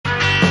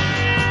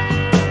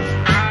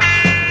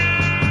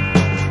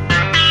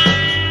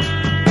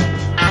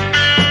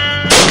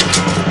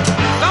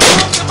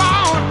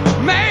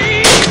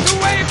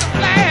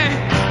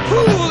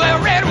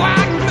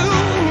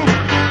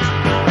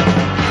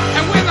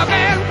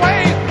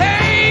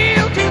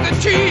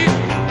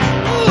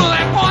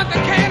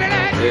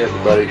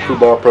everybody,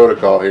 Bar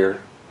Protocol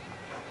here.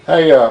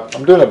 Hey,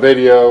 I'm doing a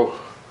video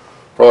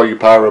for all you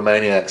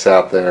pyromaniacs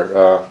out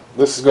there.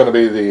 This is going to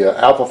be the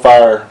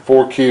AlphaFire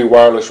 4Q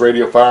wireless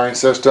radio firing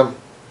system.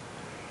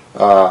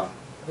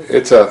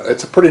 It's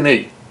a pretty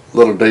neat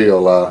little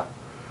deal.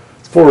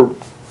 It's for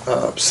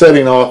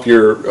setting off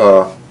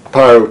your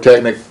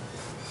pyrotechnic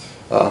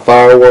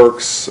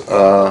fireworks,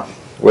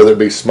 whether it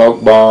be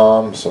smoke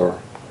bombs or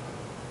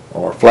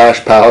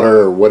flash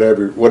powder or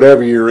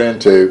whatever you're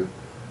into.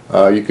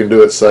 You can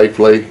do it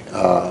safely.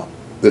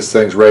 This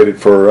thing's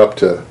rated for up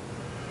to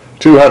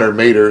 200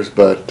 meters,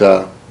 but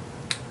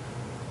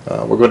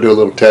we're going to do a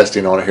little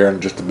testing on it here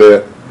in just a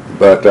bit.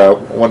 But I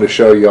wanted to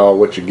show y'all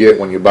what you get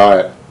when you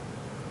buy it.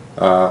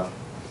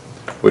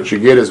 What you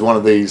get is one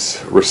of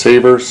these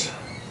receivers.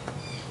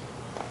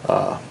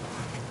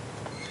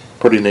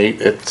 Pretty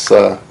neat. It's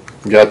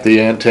got the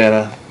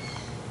antenna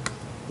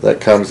that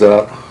comes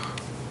up,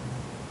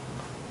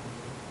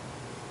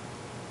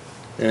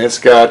 and it's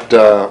got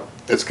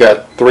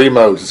three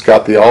modes. It's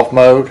got the off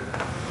mode,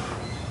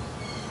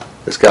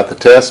 it's got the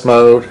test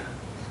mode,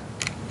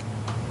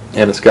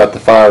 and it's got the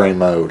firing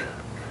mode.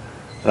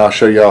 And I'll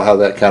show y'all how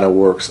that kind of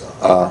works.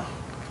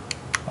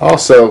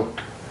 Also,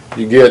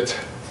 you get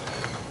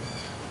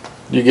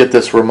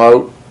this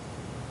remote,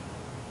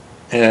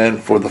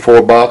 and for the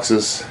 4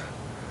 boxes,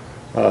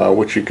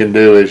 what you can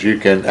do is you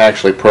can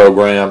actually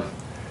program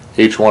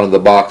each one of the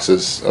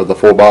boxes, of the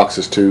 4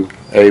 boxes, to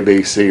A,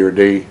 B, C, or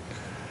D.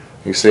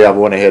 You see I've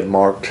went ahead and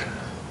marked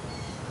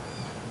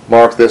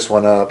this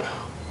one up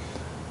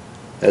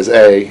as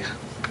A.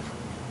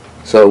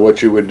 So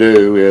what you would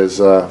do is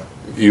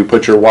you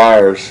put your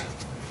wires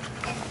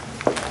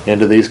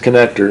into these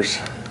connectors.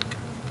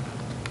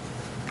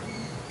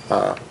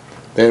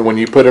 Then when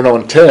you put it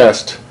on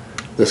test,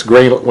 this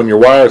green, when your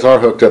wires are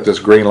hooked up, this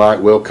green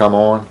light will come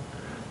on,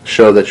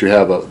 show that you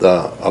have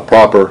a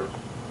proper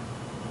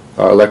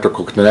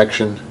electrical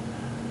connection,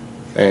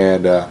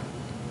 and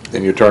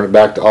then you turn it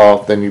back to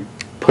off. Then you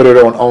put it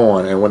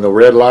on, and when the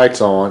red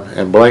light's on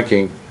and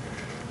blinking,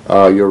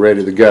 you're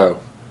ready to go.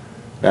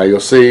 Now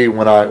you'll see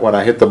when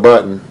I hit the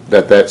button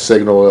that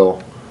signal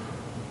will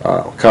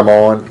come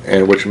on,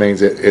 and which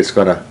means it's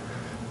going to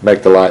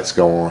make the lights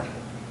go on.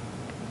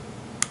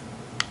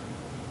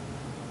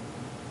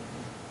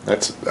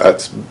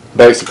 That's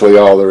basically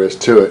all there is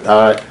to it.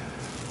 All right.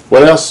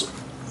 What else?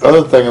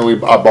 Other thing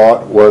I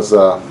bought was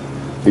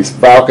these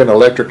Falcon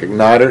electric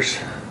igniters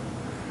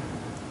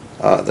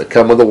that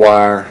come with a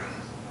wire.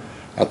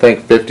 I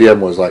think 50 of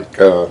them was like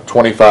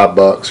 25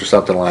 bucks or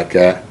something like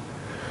that.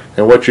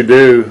 And what you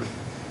do,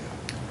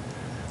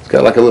 it's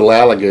got like a little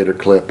alligator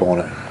clip on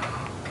it.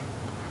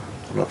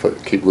 I don't know if I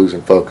keep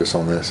losing focus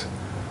on this.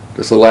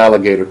 This little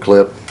alligator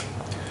clip,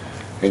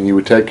 and you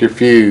would take your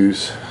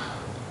fuse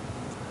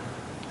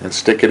and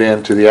stick it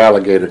into the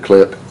alligator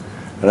clip,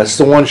 and that's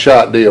the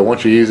one-shot deal.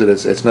 Once you use it,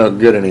 it's not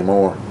good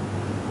anymore.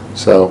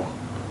 So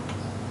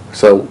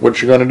what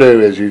you're going to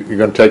do is you're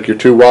going to take your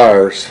 2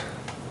 wires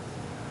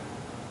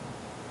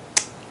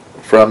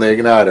from the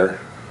igniter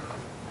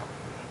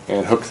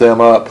and hook them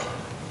up.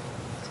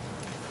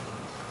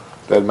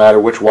 Doesn't matter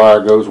which wire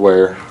goes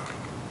where.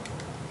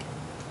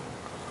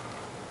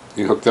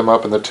 You hook them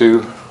up in the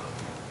 2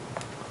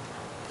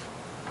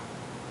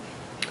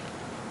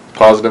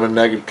 positive and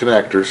negative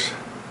connectors.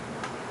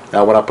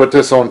 Now when I put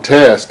this on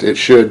test,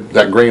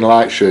 that green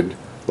light should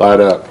light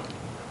up,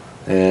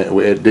 and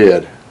it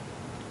did.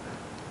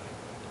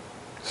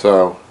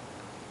 So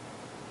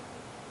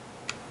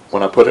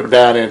when I put it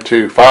down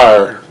into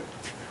fire,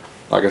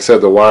 like I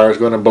said, the wire is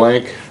going to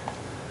blink,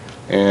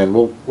 and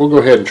we'll go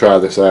ahead and try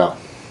this out.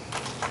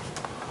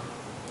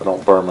 I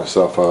don't burn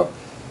myself up.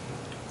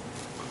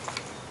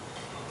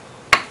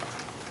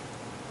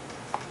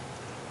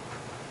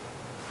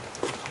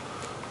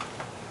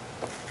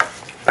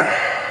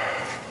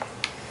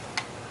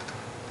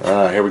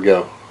 Alright, here we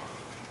go.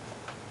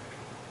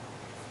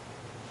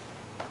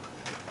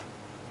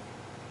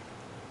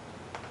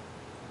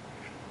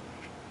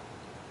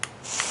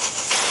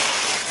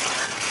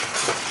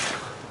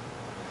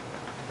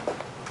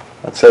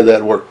 I'd say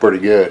that worked pretty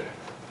good.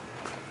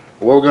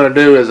 What we're going to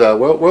do is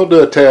we'll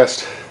do a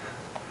test.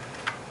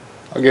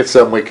 I'll get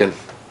something we can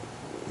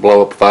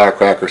blow up a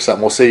firecracker or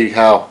something. We'll see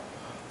how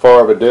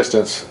far of a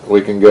distance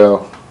we can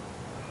go.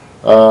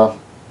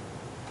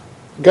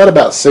 Got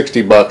about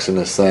 60 bucks in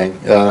this thing,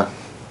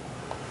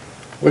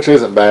 which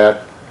isn't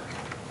bad.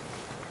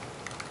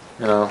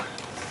 You know,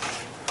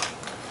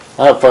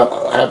 I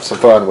have some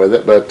fun with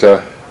it, but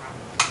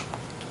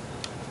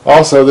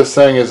also this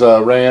thing is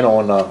ran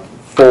on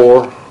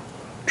 4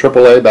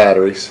 AAA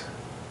batteries.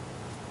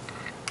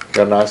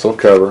 Got a nice little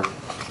cover.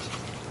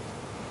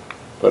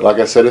 But like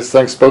I said, this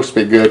thing's supposed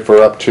to be good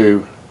for up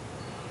to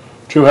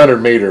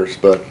 200 meters,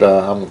 but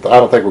I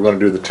don't think we're going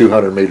to do the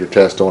 200 meter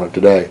test on it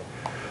today.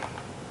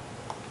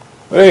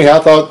 But anyhow,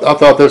 I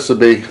thought this would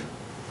be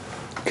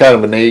kind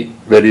of a neat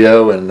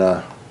video,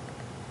 and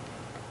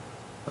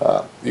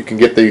you can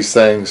get these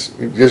things.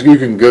 You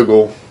can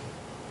Google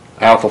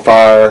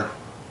AlphaFire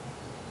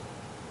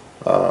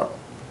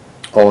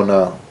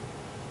on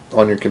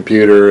on your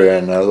computer,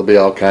 and there'll be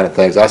all kind of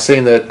things. I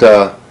seen that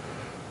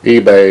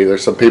eBay.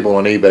 There's some people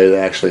on eBay that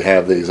actually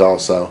have these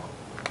also.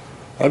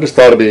 I just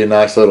thought it'd be a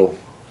nice little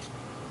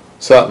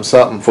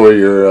something for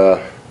your.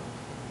 I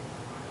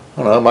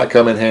don't know. It might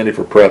come in handy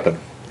for prepping.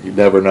 You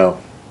never know.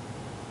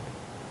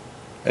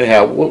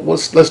 Anyhow,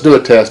 let's do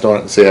a test on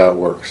it and see how it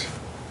works.